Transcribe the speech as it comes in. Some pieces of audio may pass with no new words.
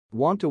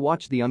Want to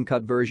watch the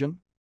uncut version?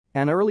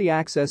 And early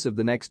access of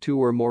the next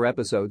 2 or more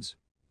episodes?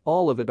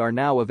 All of it are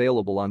now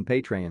available on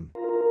Patreon.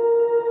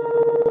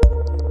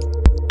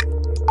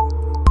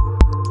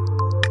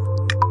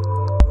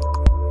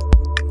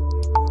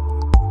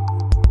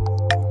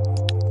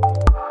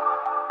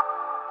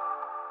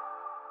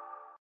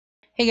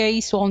 Hey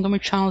guys, welcome to my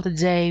channel.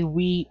 Today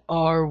we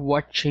are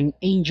watching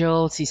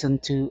Angel Season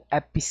 2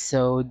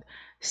 Episode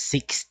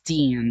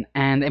 16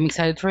 and I'm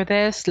excited for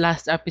this.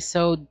 Last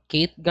episode,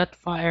 Kate got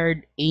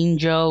fired.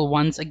 Angel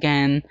once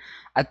again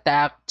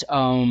attacked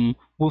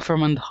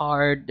Wolfram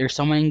Heart. They're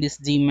summoning this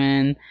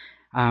demon.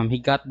 He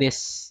got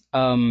this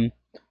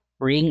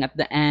ring at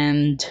the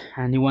end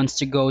and he wants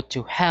to go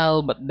to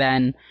hell, but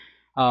then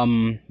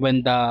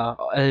when the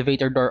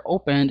elevator door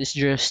opened, it's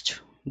just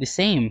the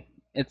same.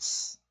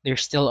 They're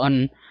still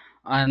on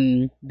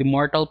the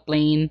mortal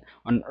plane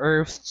on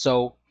Earth,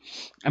 so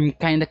I'm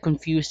kind of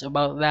confused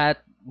about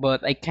that,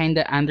 but I kind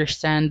of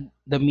understand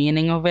the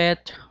meaning of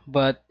it,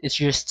 but it's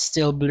just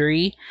still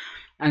blurry.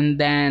 And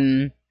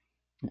then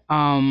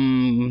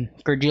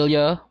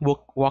Cordelia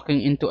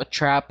walking into a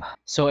trap,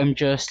 so I'm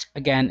just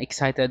again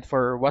excited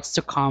for what's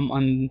to come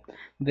on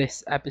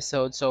this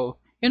episode. So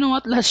you know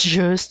what, let's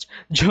just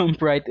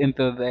jump right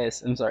into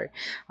this. I'm sorry.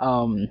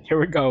 Here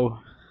we go.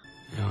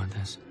 You know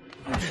this.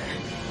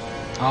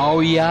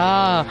 Oh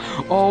yeah,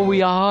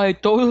 I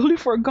totally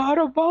forgot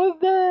about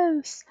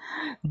this.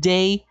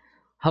 They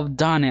have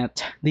done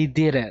it. They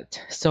did it.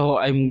 So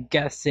I'm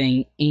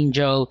guessing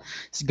Angel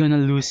is gonna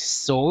lose his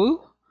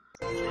soul.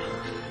 I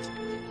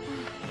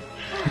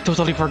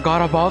totally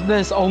forgot about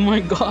this. Oh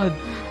my god.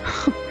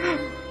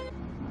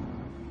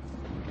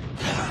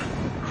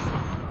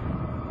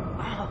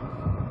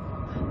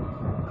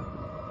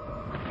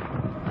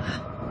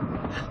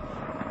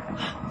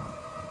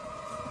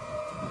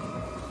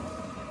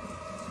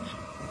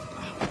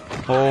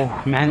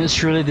 Oh man,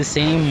 it's really the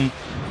same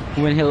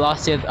when he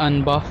lost it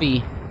on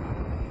Buffy.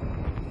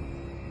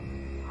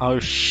 Oh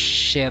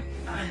shit.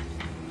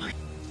 It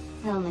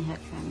only hurt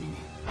for a minute.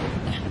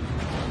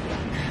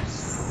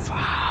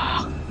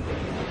 Fuck.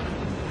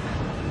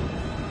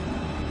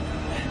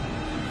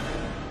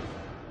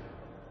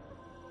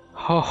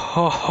 Ho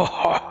ho ho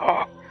ho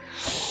ho.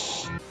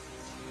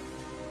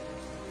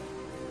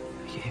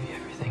 I gave you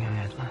everything I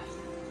had left.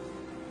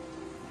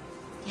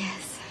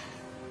 Yes.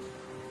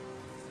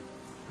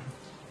 I'm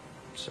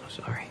so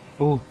sorry.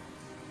 Oh.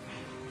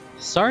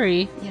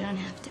 Sorry. You don't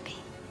have to be.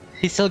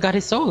 He still got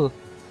his soul.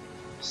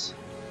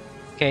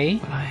 Okay.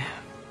 But I'm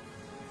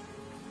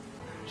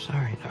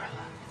sorry,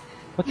 Darla.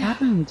 What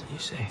happened? You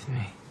saved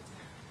me.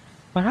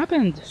 What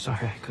happened?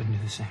 Sorry I couldn't do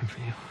the same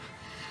for you.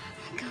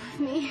 Go with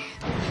me.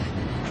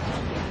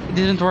 It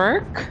didn't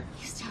work?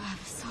 You still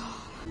have a soul.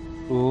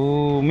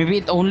 Oh, maybe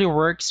it only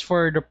works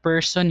for the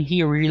person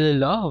he really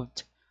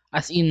loved.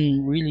 As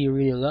in, really,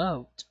 really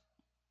loved.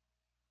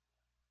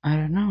 I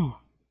don't know.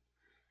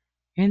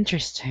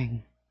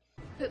 Interesting.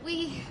 But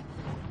we...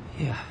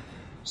 Yeah,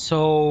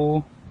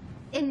 So,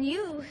 and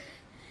you...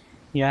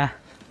 yeah.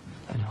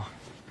 I know.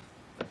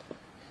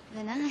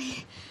 Then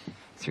I...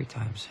 3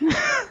 times.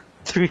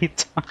 3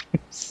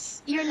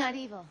 times. You're not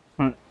evil.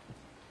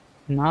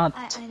 Not.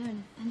 I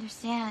don't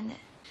understand.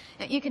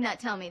 You cannot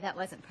tell me that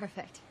wasn't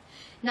perfect.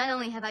 Not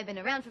only have I been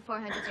around for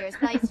 400 years,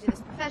 but I used to do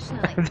this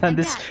professionally. I've done and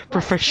this that was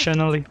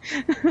professionally.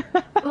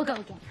 perfect. We'll go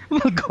again. We'll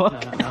go.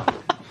 No.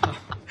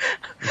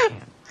 We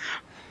can't.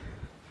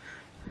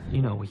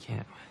 You know we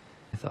can't.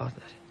 I thought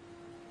that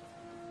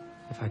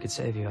if I could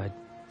save you, I'd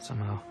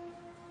somehow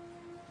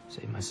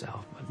save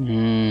myself, but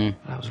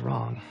I was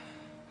wrong.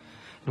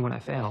 And when I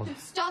failed...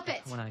 Stop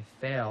it! When I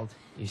failed,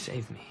 you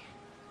saved me.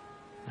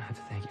 I have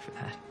to thank you for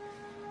that.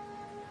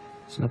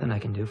 There's nothing I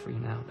can do for you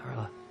now,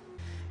 Darla.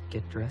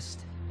 Get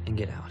dressed and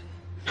get out.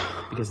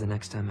 Because the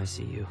next time I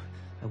see you,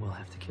 I will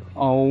have to kill you.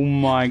 Oh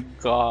my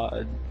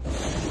god.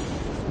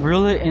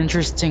 Really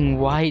interesting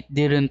why it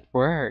didn't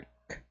work.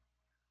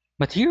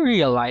 But he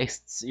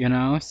realized, you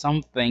know,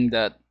 something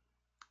that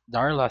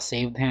Darla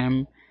saved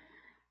him.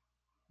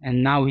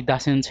 And now he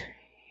doesn't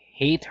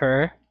hate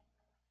her.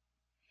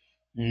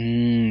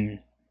 Maybe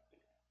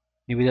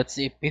that's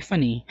the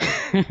Epiphany.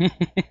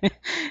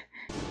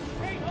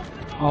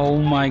 Oh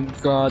my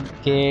god,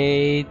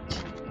 Kate.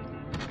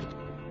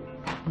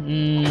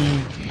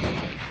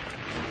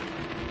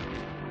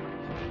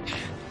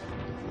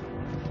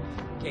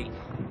 Kate.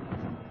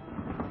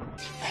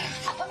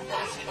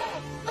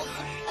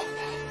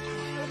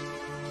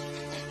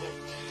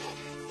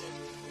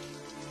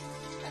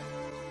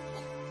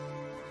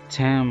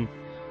 Damn.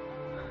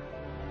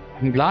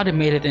 I'm glad I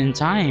made it in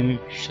time,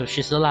 so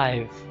she's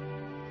alive.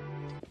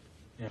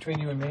 Yeah, between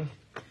you and me,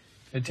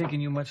 it'd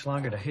taken you much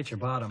longer to hit your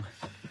bottom.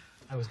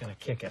 I was gonna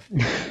kick it.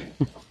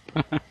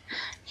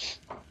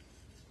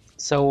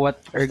 So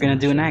what are you gonna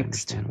do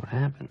next? Understand what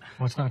happened.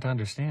 What's not to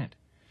understand?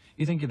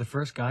 You think you're the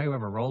first guy who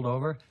ever rolled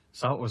over,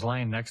 saw what was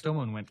lying next to him,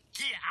 and went,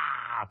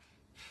 yeah!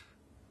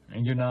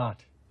 And you're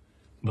not.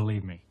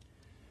 Believe me.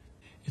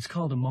 It's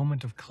called a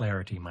moment of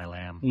clarity, my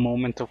lamb.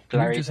 Moment of And you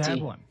clarity. just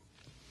had one.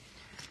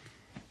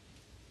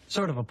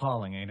 Sort of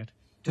appalling, ain't it?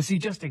 To see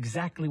just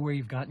exactly where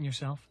you've gotten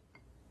yourself.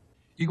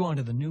 You go on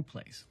to the new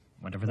place,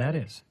 whatever that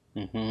is.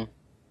 Mm-hmm.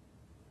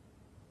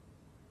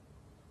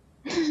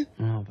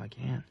 No, if I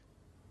can.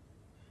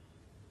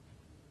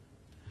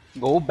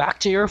 Go back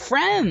to your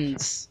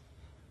friends.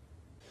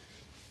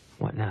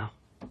 What now?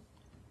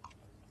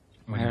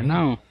 I don't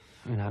know.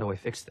 I mean, how do I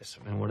fix this?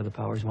 I mean, what do the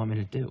powers want me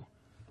to do?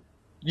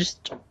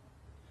 Just...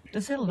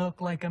 Does it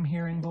look like I'm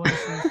hearing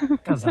voices?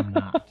 Because I'm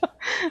not.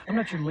 I'm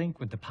not your link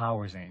with the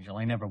powers, Angel.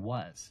 I never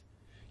was.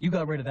 You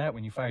got rid of that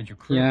when you fired your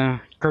crew. Yeah,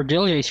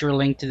 Cordelia is your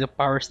link to the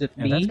powers that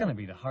And be. that's gonna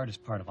be the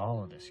hardest part of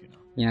all of this, you know.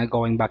 Yeah,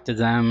 going back to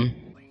them.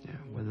 Yeah,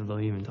 whether they'll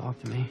even talk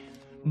to me.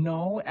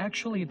 No,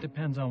 actually, it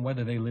depends on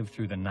whether they live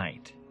through the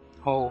night.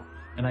 Oh.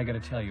 And I gotta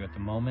tell you, at the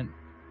moment,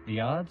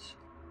 the odds,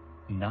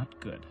 not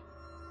good.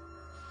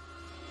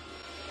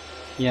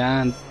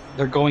 Yeah, and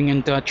they're going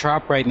into a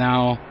trap right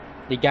now.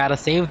 They gotta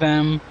save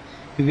them.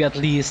 Maybe at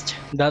least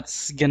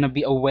that's gonna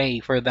be a way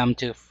for them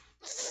to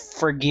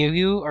forgive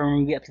you, or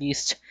maybe at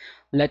least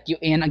let you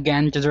in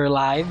again to their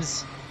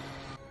lives.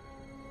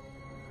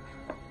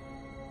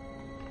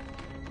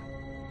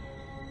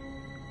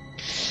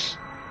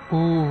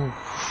 Ooh.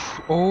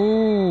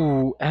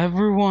 Oh,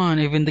 everyone,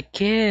 even the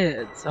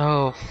kids.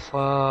 Oh,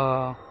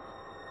 fuck.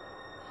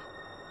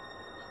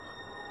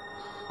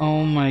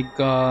 Oh my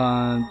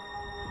god.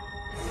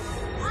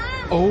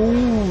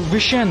 Oh,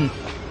 Vision.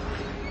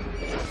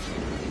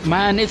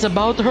 Man, it's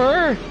about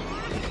her.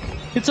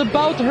 It's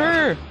about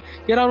her.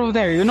 Get out of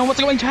there. You know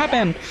what's going to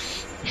happen.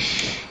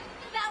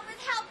 That was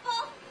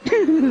helpful.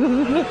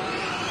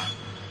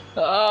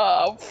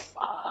 Oh,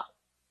 fuck.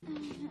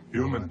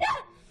 Human.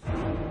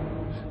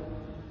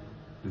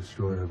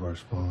 Destroyer of our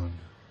spawn.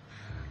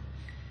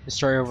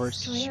 Destroyer of our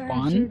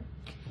spawn?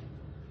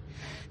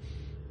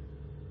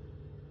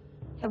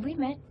 Have we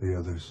met? The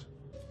others.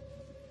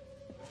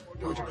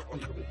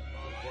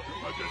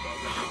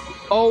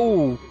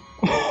 Oh!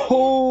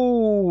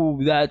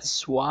 Oh!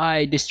 That's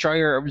why.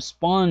 Destroyer of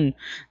spawn.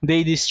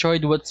 They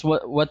destroyed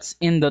what's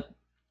in the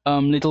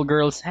little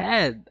girl's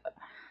head.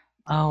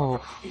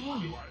 Oh.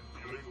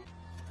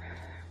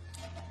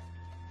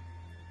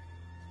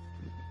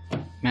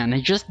 Man,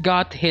 I just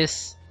got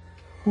his...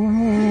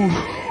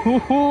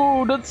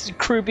 Ooh, that's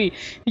creepy.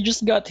 He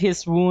just got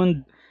his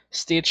wound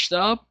stitched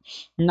up.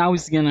 Now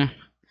he's gonna...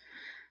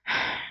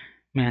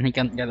 Man, he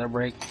can't get a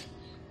break.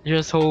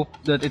 Just hope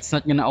that it's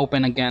not gonna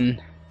open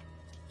again.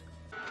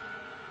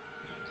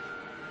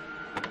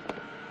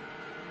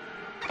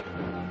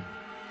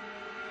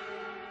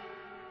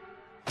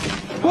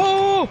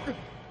 Whoa!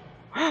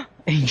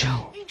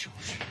 Angel. Angel,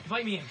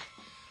 invite me in.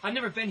 I've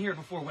never been here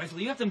before,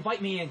 Wesley. You have to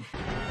invite me in.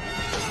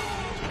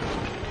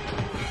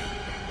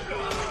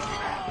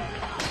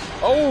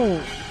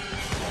 Oh!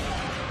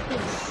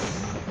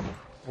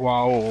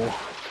 Wow.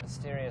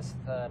 Mysterious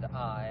third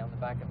eye on the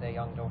back of their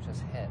young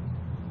daughter's head.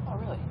 Oh,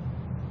 really?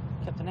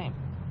 Kept the name.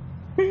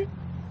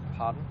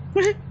 Pardon?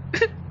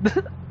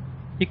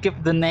 You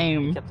kept the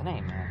name. Kept the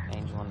name.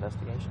 Angel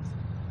Investigations.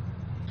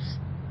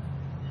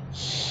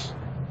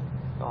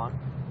 Go on.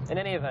 In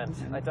any event,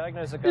 I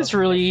diagnose a ghost It's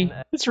really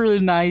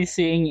condition nice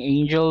seeing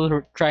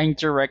Angel trying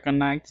to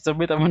reconnect. It's a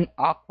bit of an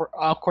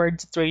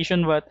awkward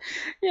situation, but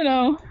you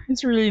know,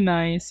 it's really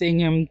nice seeing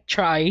him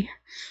try.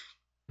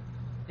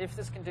 If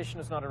this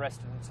condition is not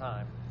arrested in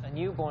time, a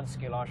newborn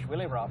Skilosh will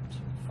erupt,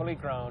 fully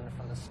grown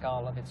from the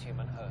skull of its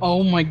human host.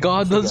 Oh my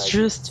god, that's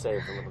just...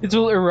 It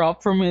will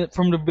erupt from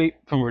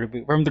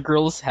the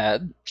girl's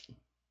head.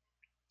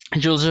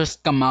 And she'll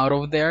just come out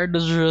of there.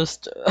 That's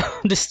just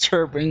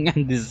disturbing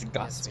and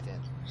disgusting. Yes, we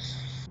did.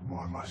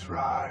 More must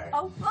rise.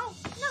 Oh, no!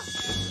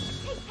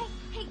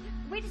 Hey,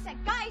 wait a sec,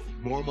 guys!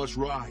 More must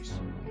rise.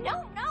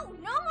 No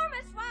more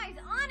must rise,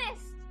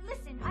 honest!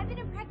 Listen, I've been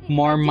impregnated.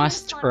 More I've seen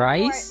must this one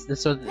rise? before.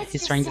 That's what Let's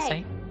he's just trying to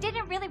say?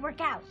 Didn't really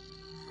work out.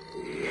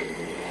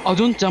 Oh,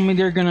 don't tell me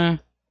they're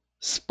gonna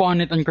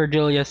spawn it on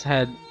Cordelia's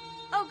head.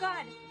 Oh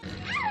god.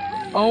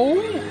 Oh!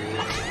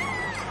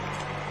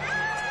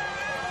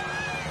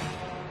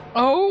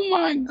 Oh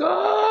my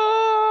god!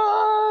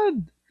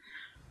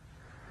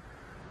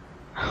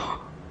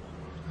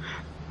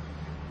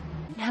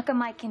 How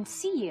come I can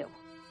see you?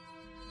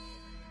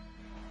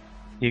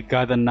 You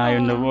got an eye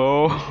on the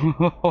wall.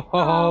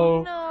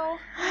 Oh no.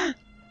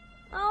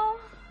 Oh.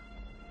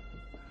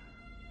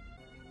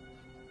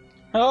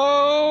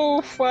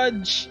 Oh,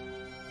 fudge!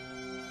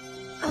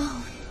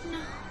 Oh no.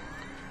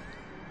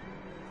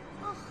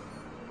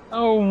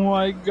 Oh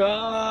my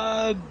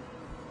god!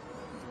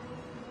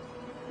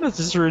 This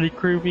is really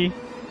creepy.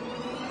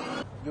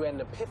 You had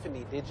an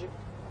epiphany, did you?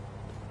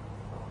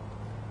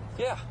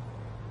 Yeah.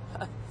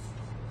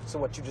 So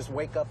what, you just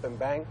wake up and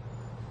bang?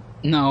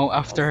 No,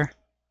 after...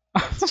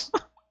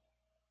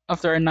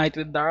 after a night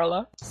with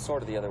Darla.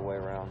 Sort of the other way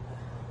around.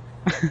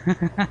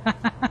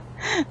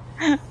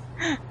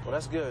 Well,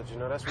 that's good. You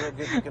know, that's real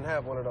good. You can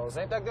have one of those.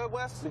 Ain't that good,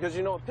 Wes? Because,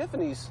 you know,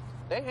 epiphanies,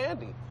 they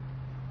handy.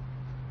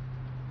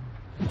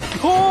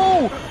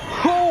 Oh!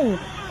 Oh!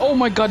 Oh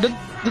my god,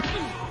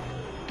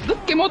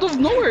 that came out of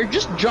nowhere.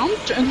 Just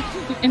jumped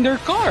in their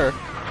car.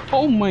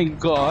 Oh my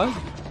god.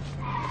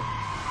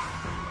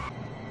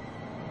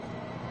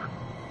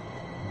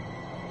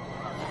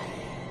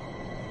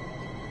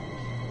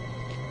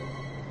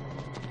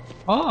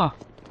 Oh.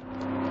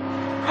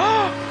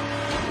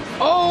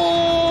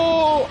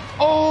 Oh.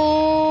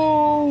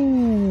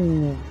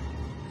 Oh.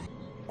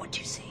 What'd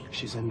you see?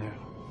 She's in there.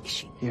 Is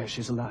she? Yeah,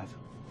 she's alive.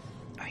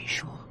 Are you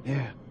sure?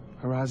 Yeah,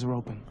 her eyes are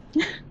open.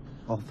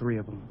 All 3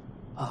 of them.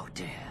 Oh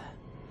dear.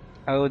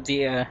 Oh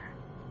dear.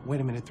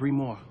 Wait a minute, 3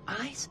 more.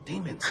 Eyes?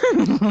 Demons.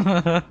 3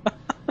 more.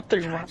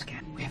 We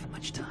haven't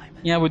much time.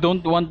 Yeah, we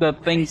don't want the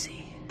thing Is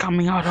he?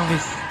 coming out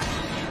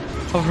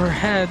of her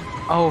head.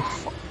 Oh,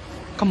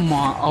 come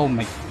on. Oh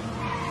my.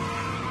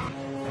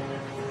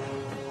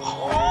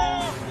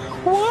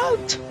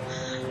 What?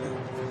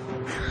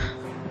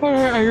 What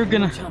are you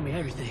gonna? Tell me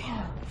everything.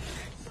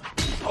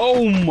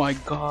 Oh my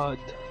god.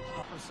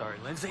 I'm sorry,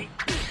 Lindsay.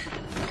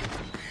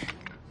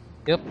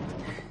 Yep.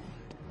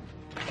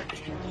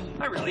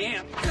 I really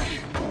am.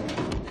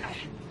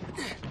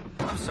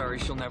 I'm sorry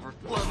she'll never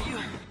love you.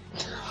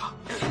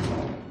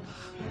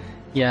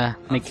 Yeah,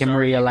 make him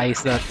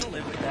realize that. I'll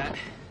live with that.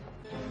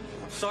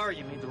 I'm sorry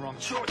you made the wrong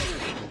choice.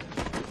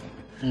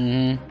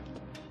 You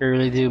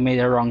really do made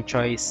a wrong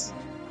choice.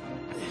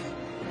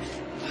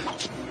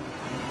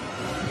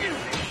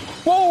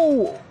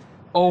 Whoa!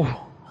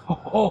 Oh,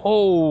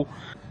 oh.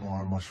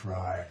 More must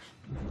rise.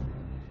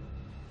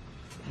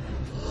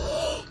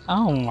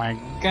 Oh my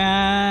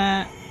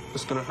god.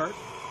 It's gonna hurt?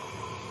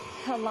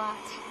 A lot.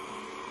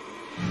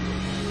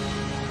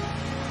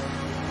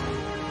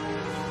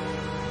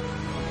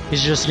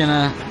 He's just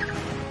gonna...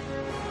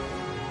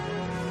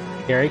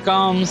 Here he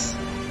comes.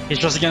 He's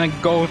just gonna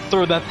go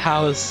through that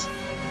house.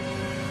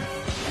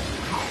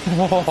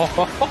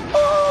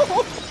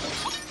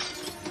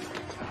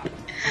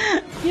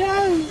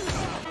 Yes!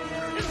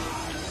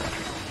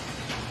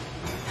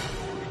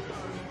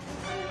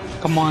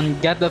 Come on,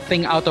 get the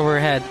thing out of her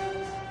head.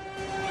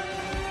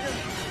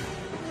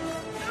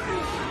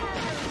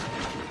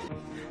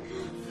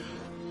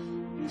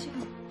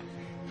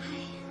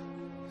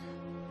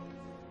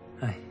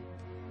 Hi.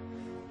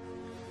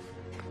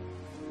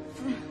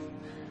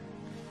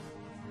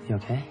 You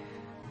okay?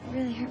 It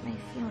really hurt my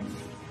feelings.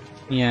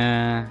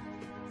 Yeah.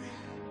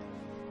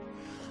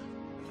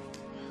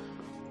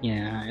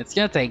 Yeah, it's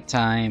gonna take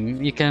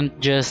time. You can't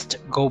just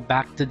go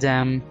back to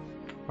them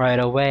right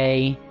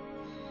away.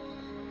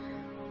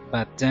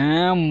 But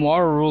damn, what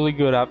a really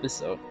good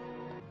episode.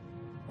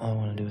 All I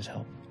want to do is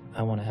help.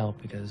 I want to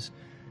help because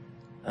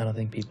I don't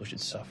think people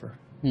should suffer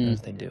Hmm. as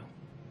they do.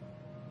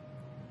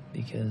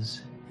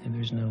 Because if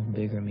there's no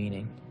bigger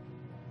meaning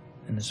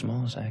than the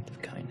smallest act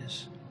of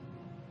kindness,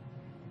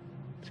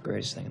 it's the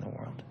greatest thing in the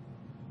world.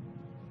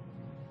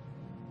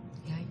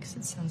 Yikes,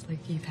 it sounds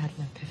like you've had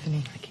an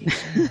epiphany. I keep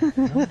saying that.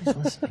 Nobody's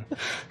listening.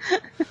 Well,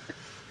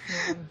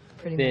 I'm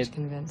pretty Did. much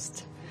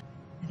convinced.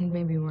 I think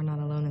maybe we're not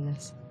alone in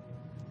this.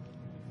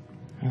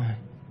 Why?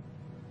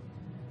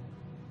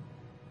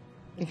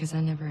 Because I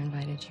never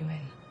invited you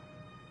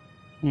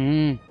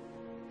in.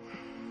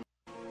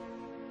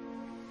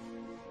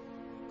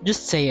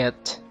 Just say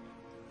it.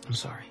 I'm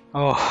sorry.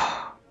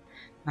 Oh,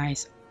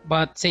 nice.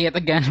 But say it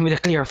again with a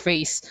clear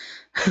face.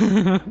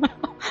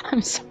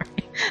 I'm sorry.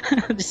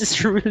 This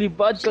is a really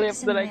bad clip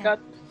that I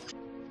got.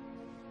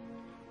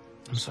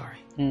 I'm sorry.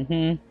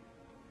 Mm-hmm.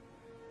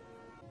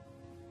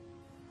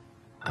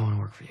 I want to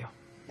work for you.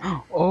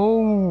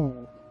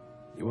 Oh.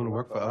 You wanna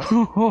work for us?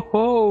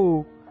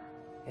 Oh.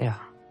 Yeah.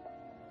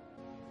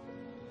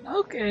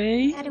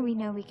 Okay. How do we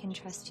know we can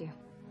trust you?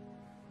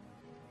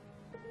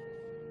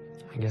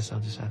 I guess I'll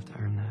just have to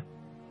earn that.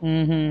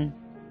 Mm-hmm.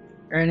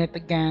 Earn it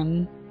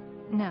again.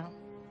 No.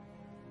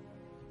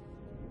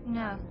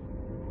 No.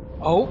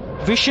 Oh,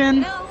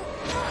 vision. No!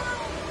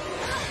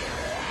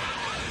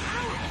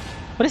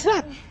 What is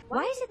that?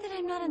 Why is it that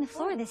I'm not on the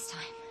floor this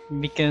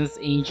time? Because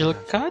Angel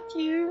caught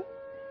you.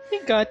 He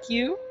got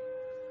you.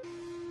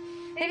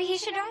 Maybe he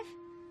should drive?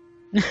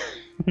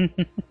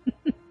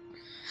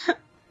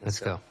 Let's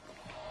go.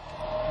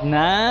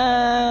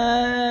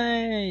 Nice.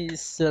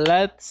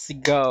 Let's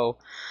go.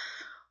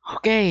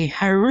 Okay,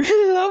 I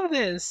really love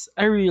this.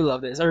 I really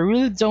love this. I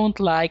really don't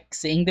like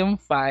seeing them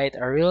fight.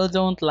 I really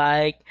don't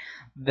like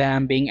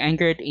them being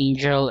angry at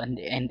Angel and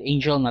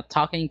Angel not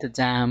talking to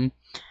them.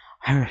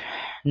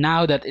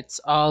 Now that it's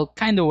all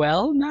kind of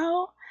well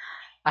now,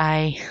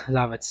 I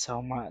love it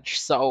so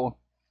much. So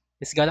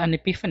he's got an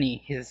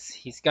epiphany.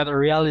 He's got a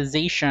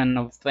realization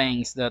of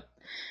things that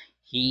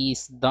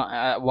he's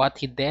done. What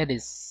he did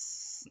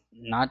is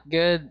not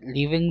good.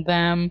 Leaving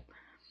them,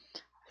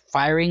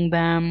 firing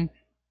them,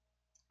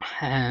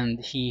 and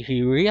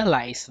he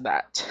realized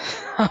that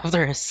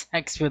after his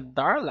sex with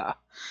Darla.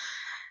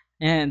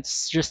 And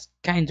it's just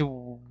kind of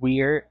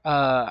weird.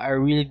 I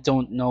really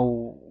don't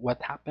know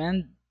what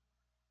happened.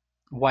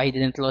 Why he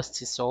didn't lost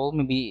his soul?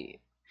 Maybe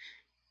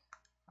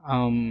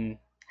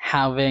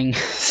having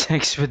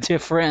sex with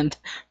different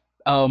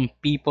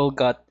people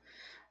got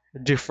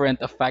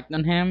different effect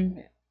on him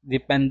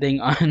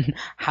depending on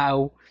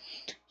how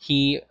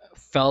he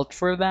felt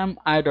for them.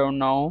 I don't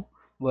know,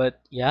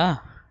 But yeah,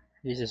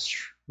 this is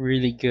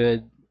really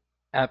good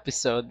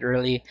episode,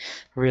 really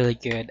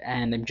good,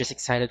 and I'm just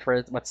excited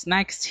for what's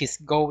next. His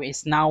Go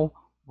is now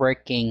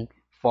working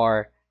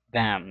for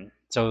them,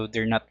 so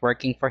they're not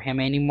working for him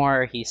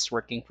anymore, he's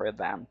working for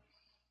them.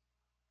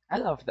 I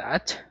love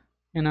that,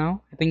 you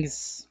know. I think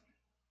it's,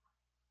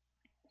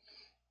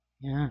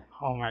 yeah,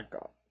 oh my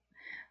god.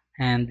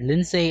 And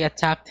Lindsay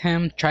attacked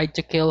him, tried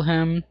to kill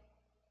him,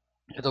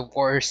 but of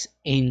course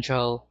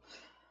Angel,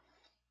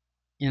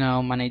 you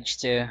know,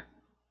 managed to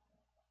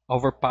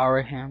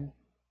overpower him.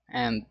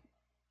 And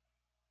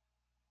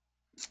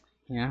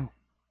yeah,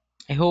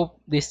 I hope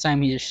this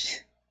time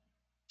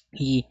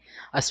he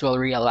as well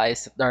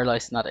realized that Darla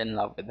is not in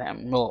love with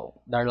him.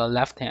 Well, Darla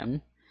left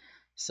him,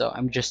 so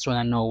I'm just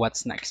wanna know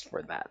what's next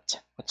for that.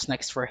 What's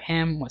next for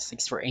him? What's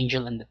next for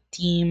Angel and the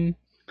team?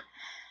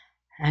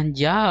 And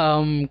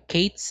yeah,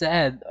 Kate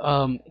said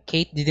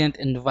Kate didn't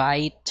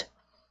invite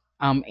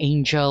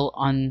Angel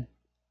on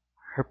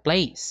her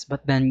place,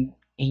 but then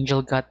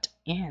Angel got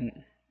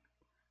in.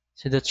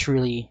 So that's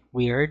really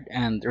weird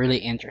and really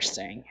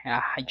interesting.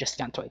 I just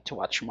can't wait to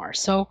watch more.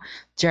 So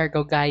there you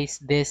go, guys.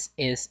 This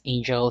is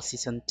Angel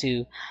Season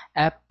 2,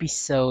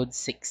 Episode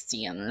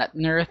 16. Let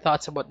me know your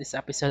thoughts about this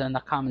episode in the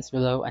comments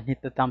below, and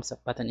hit the thumbs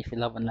up button if you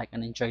love and like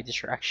and enjoy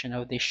this reaction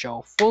of this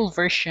show. Full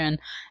version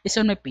is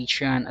on my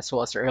Patreon, as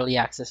well as early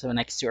access to the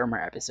next 2 or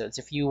more episodes.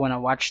 If you want to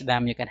watch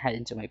them, you can head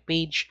into my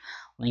page.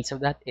 Links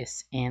of that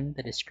is in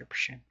the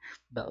description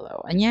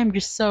below. And yeah, I'm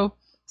just so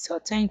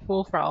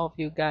thankful for all of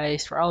you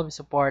guys, for all of your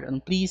support,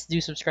 and please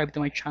do subscribe to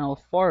my channel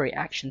for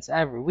reactions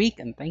every week,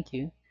 and thank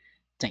you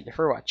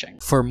for watching.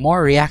 For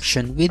more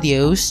reaction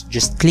videos,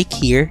 just click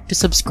here to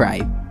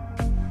subscribe.